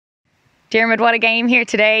Diarmaid, what a game here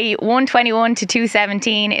today. 121 to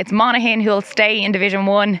 217. It's Monaghan who'll stay in Division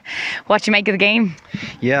 1. What do you make of the game?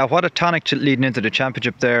 Yeah, what a tonic leading into the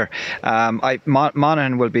championship there.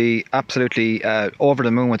 Monaghan will be absolutely over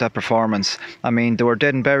the moon with that performance. I mean, they were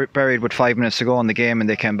dead and buried with 5 minutes to go in the game, and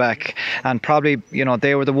they came back. And probably,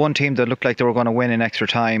 they were the one team that looked like they were going to win in extra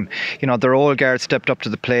time. Their old guard stepped up to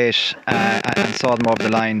the plate and saw them over the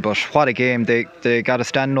line. But what a game. They got a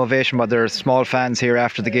standing ovation by their small fans here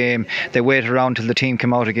after the game. They waited around till the team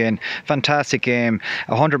came out again. Fantastic game.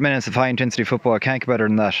 100 minutes of high intensity football. Can't get better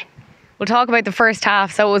than that. We'll talk about the first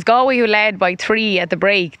half. So it was Galway who led by 3 at the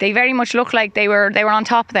break. They very much looked like they were on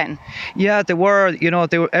top then. Yeah, they were.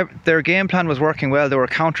 Their game plan was working well. They were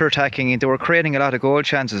counter-attacking. They were creating a lot of goal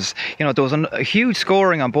chances. There was a huge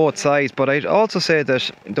scoring on both sides, but I'd also say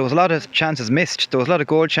that there was a lot of chances missed. There was a lot of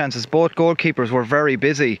goal chances. Both goalkeepers were very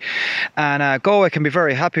busy, and Galway can be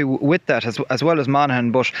very happy with that as well as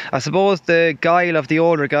Monaghan. But I suppose the guile of the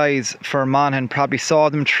older guys for Monaghan probably saw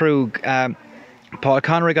them through. Paul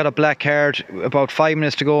Connery got a black card about 5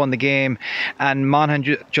 minutes to go in the game, and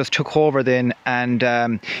Monaghan just took over then. And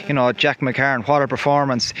Jack McCarron, what a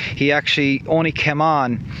performance! He actually only came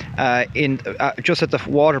on just at the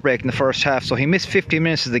water break in the first half, so he missed 50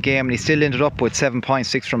 minutes of the game, and he still ended up with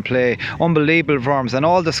 7.6 from play. Unbelievable performance, and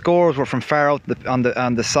all the scores were from far out on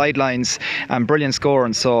the sidelines, and brilliant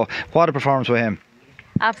scoring. So what a performance with him.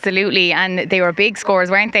 Absolutely, and they were big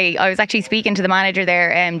scores, weren't they? I was actually speaking to the manager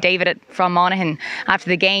there, David from Monaghan,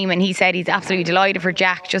 after the game, and he said he's absolutely delighted for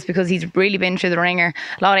Jack just because he's really been through the ringer,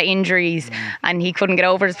 a lot of injuries, and he couldn't get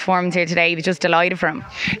over his performance here today. He was just delighted for him.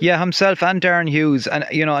 Yeah, himself and Darren Hughes, and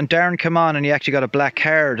and Darren came on and he actually got a black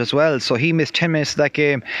card as well, so he missed 10 minutes of that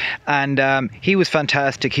game, and he was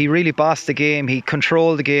fantastic. He really bossed the game, he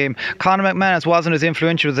controlled the game. Conor McManus wasn't as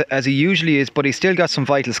influential as he usually is, but he still got some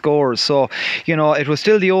vital scores. So it was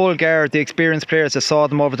still the old guard, the experienced players that saw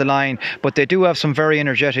them over the line, but they do have some very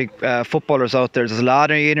energetic footballers out there. There's a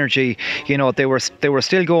lot of energy. They were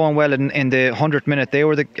still going well in the 100th minute. They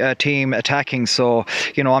were the team attacking. So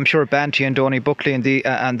I'm sure Banty and Donny Buckley and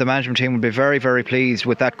the management team will be very, very pleased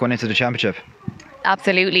with that going into the championship.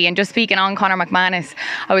 Absolutely. And just speaking on Conor McManus,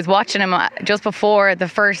 I was watching him just before the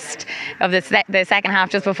first of the second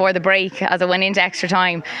half, just before the break, as it went into extra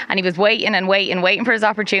time, and he was waiting for his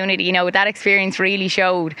opportunity. That experience really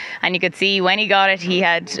showed, and you could see when he got it, he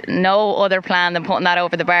had no other plan than putting that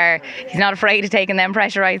over the bar. He's not afraid of taking them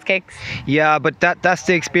pressurised kicks. Yeah, but that's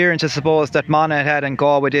the experience, I suppose, that Monaghan had and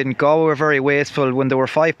Galway didn't. Galway were very wasteful. When they were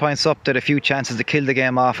 5 points up, they had a few chances to kill the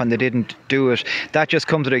game off, and they didn't do it. That just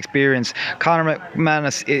comes with experience. Conor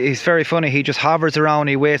McManus, he's very funny. He just hovers around,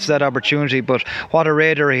 he waits that opportunity, but what a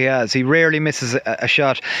radar he has. He rarely misses a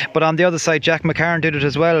shot. But on the other side, Jack McCarron did it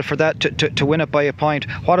as well for that to win it by a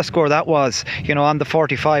point. What a score that was. On the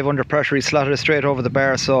 45 under pressure, he slotted it straight over the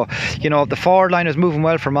bar. So the forward line is moving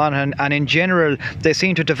well for Monaghan, and in general they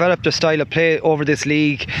seem to develop the style of play over this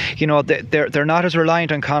league. They're not as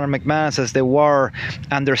reliant on Conor McManus as they were,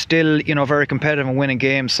 and they're still very competitive and winning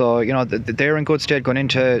games. So they're in good stead going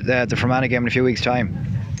into the Fermanagh game in a few weeks' time.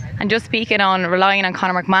 And just speaking on relying on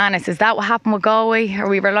Conor McManus, is that what happened with Galway? Are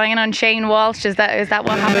we relying on Shane Walsh? Is that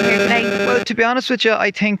what happened here today? Well, to be honest with you, I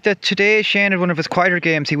think that today Shane had one of his quieter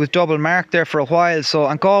games. He was double marked there for a while,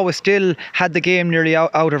 and Galway still had the game nearly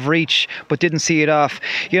out of reach, but didn't see it off.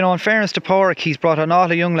 In fairness to Pádraig, he's brought an lot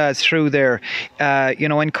of young lads through there.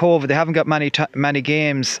 In COVID, they haven't got many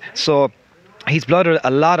games, so he's blooded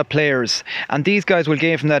a lot of players, and these guys will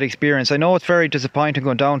gain from that experience. I know it's very disappointing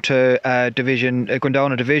going down a division,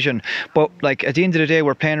 but at the end of the day,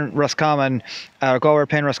 we're playing Roscommon. Galway are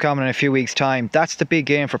playing Roscommon in a few weeks' time. That's the big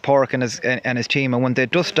game for Pádraig and his team. And when they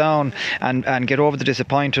dust down and get over the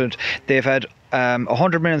disappointment, they've had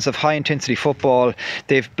 100 minutes of high intensity football.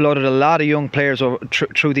 They've blooded a lot of young players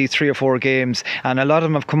through these 3 or 4 games, and a lot of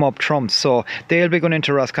them have come up trumps. So they'll be going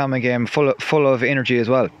into Roscommon game full of energy as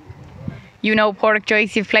well. Pádraig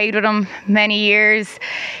Joyce, you've played with him many years.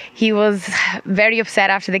 He was very upset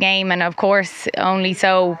after the game, and of course only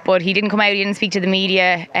so, but he didn't come out, he didn't speak to the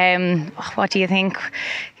media. What do you think?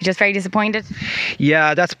 He's just very disappointed?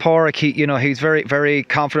 Yeah, that's Pádraig. He's very, very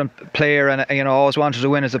confident player, and always wanted to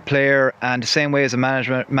win as a player, and the same way as a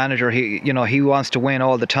manager, he wants to win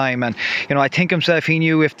all the time. And I think himself, he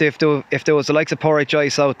knew if there was the likes of Pádraig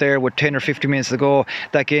Joyce out there with 10 or 50 minutes to go,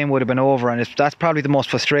 that game would have been over. And that's probably the most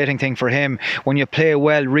frustrating thing for him, when you play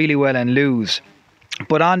well, really well, and lose.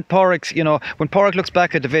 But on Porrick's, when Porrick looks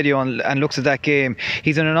back at the video and looks at that game,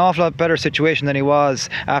 he's in an awful lot better situation than he was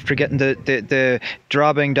after getting the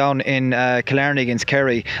dropping down in Killarney against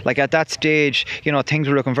Kerry. Like at that stage, things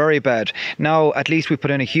were looking very bad. Now, at least we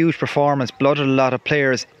put in a huge performance, blooded a lot of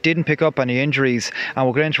players, didn't pick up any injuries, and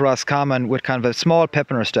we're going into Roscommon with kind of a small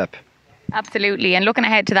pep in our step. Absolutely, and looking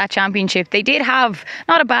ahead to that championship, they did have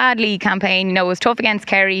not a bad league campaign. It was tough against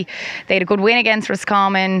Kerry. They had a good win against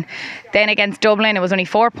Roscommon. Then against Dublin, it was only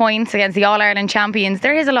 4 points against the All-Ireland champions.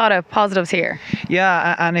 There is a lot of positives here.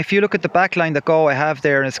 Yeah, and if you look at the back line that Galway have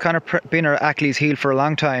there, and it's kind of been our Achilles heel for a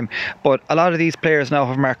long time, but a lot of these players now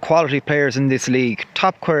have marked quality players in this league,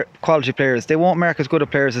 top quality players. They won't mark as good a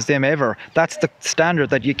players as them ever. That's the standard,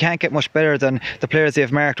 that you can't get much better than the players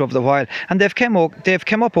they've marked over the while. And they've come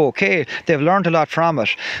up okay. They've learned a lot from it.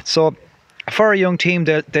 So for a young team,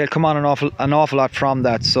 they'll come on an awful lot from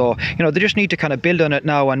that. So they just need to kind of build on it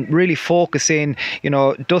now and really focus in,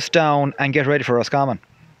 dust down and get ready for Roscommon.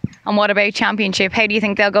 And what about championship? How do you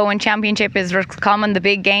think they'll go in championship? Is Roscommon the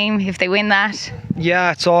big game if they win that?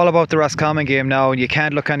 Yeah, it's all about the Roscommon game now, and you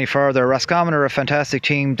can't look any further. Roscommon are a fantastic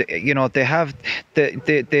team. They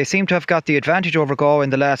seem to have got the advantage over Galway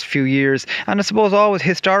in the last few years, and I suppose always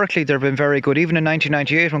historically they've been very good. Even in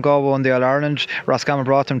 1998 when Galway won the All-Ireland, Roscommon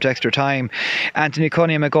brought them to extra time. Anthony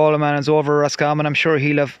Cunningham McGollaman is over Roscommon. I'm sure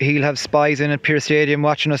he'll have spies in at Pearse Stadium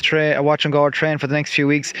watching Galway train for the next few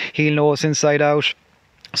weeks. He'll know us inside out.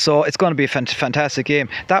 So it's going to be a fantastic game.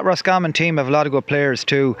 That Roscommon team have a lot of good players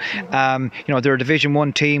too. They're a Division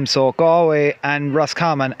 1 team, so Galway and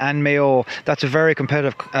Roscommon and Mayo, that's a very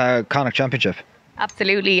competitive Connacht Championship.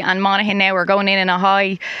 Absolutely, and Monaghan now are going in a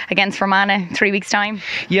high against Fermanagh 3 weeks' time.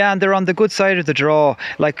 Yeah, and they're on the good side of the draw.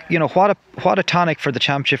 Like, what a tonic for the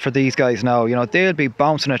championship for these guys now. They'll be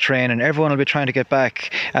bouncing a train and everyone will be trying to get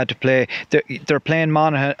back to play. They're playing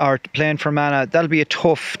Monaghan or playing Fermanagh. That'll be a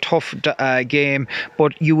tough game,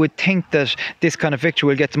 but you would think that this kind of victory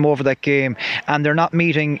will get them over that game. And they're not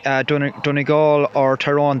meeting Donegal or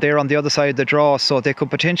Tyrone. They're on the other side of the draw, so they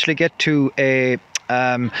could potentially get to a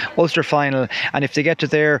Ulster final, and if they get to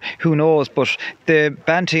there, who knows. But the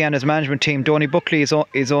Banty and his management team, Donny Buckley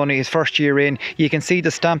is only his first year in. You can see the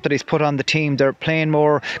stamp that he's put on the team. They're playing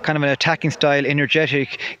more kind of an attacking style,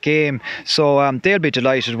 energetic game, so they'll be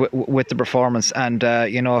delighted with the performance, and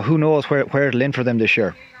who knows where it'll end for them this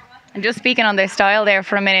year. And just speaking on their style there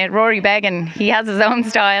for a minute, Rory Beggan, he has his own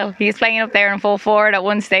style. He's playing up there in full forward at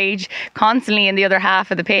one stage, constantly in the other half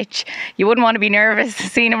of the pitch. You wouldn't want to be nervous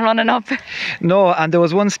seeing him running up. No, and there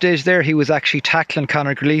was one stage there he was actually tackling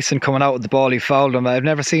Conor Gleeson coming out with the ball. He fouled him. I've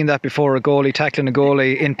never seen that before, a goalie tackling a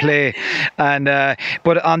goalie in play. And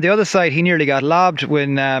but on the other side, he nearly got lobbed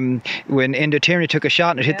when Enda Tierney took a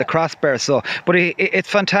shot and it hit the crossbar. So, but it's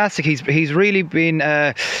fantastic. He's really been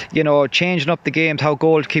changing up the games, how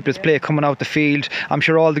goalkeepers play coming out the field. I'm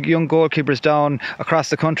sure all the young goalkeepers down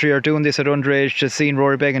across the country are doing this at underage, just seeing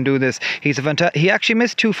Rory Beggan do this. He actually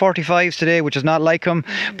missed 2 45s today, which is not like him,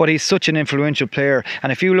 but he's such an influential player.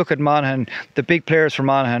 And if you look at Monaghan, the big players for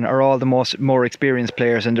Monaghan are all the more experienced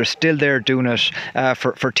players, and they're still there doing it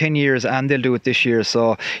for 10 years, and they'll do it this year.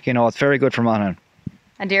 So it's very good for Monaghan.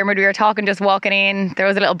 And Diarmaid, we were talking just walking in, there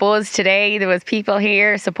was a little buzz today. There was people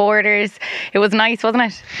here, supporters. It was nice, wasn't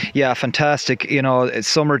it? Yeah, fantastic. It's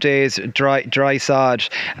summer days, dry sod.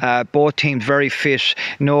 Both teams very fit.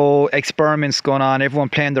 No experiments going on. Everyone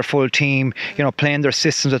playing their full team. Playing their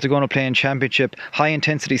systems that they're going to play in championship. High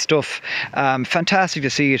intensity stuff. Fantastic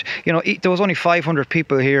to see it. There was only 500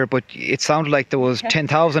 people here, but it sounded like there was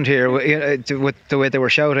 10,000 here with the way they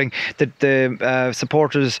were shouting. The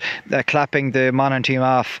supporters clapping the Monaghan team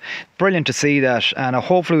off. Brilliant to see that, and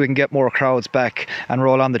hopefully we can get more crowds back and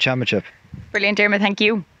roll on the championship. Brilliant, Diarmaid, thank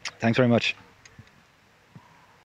you. Thanks very much.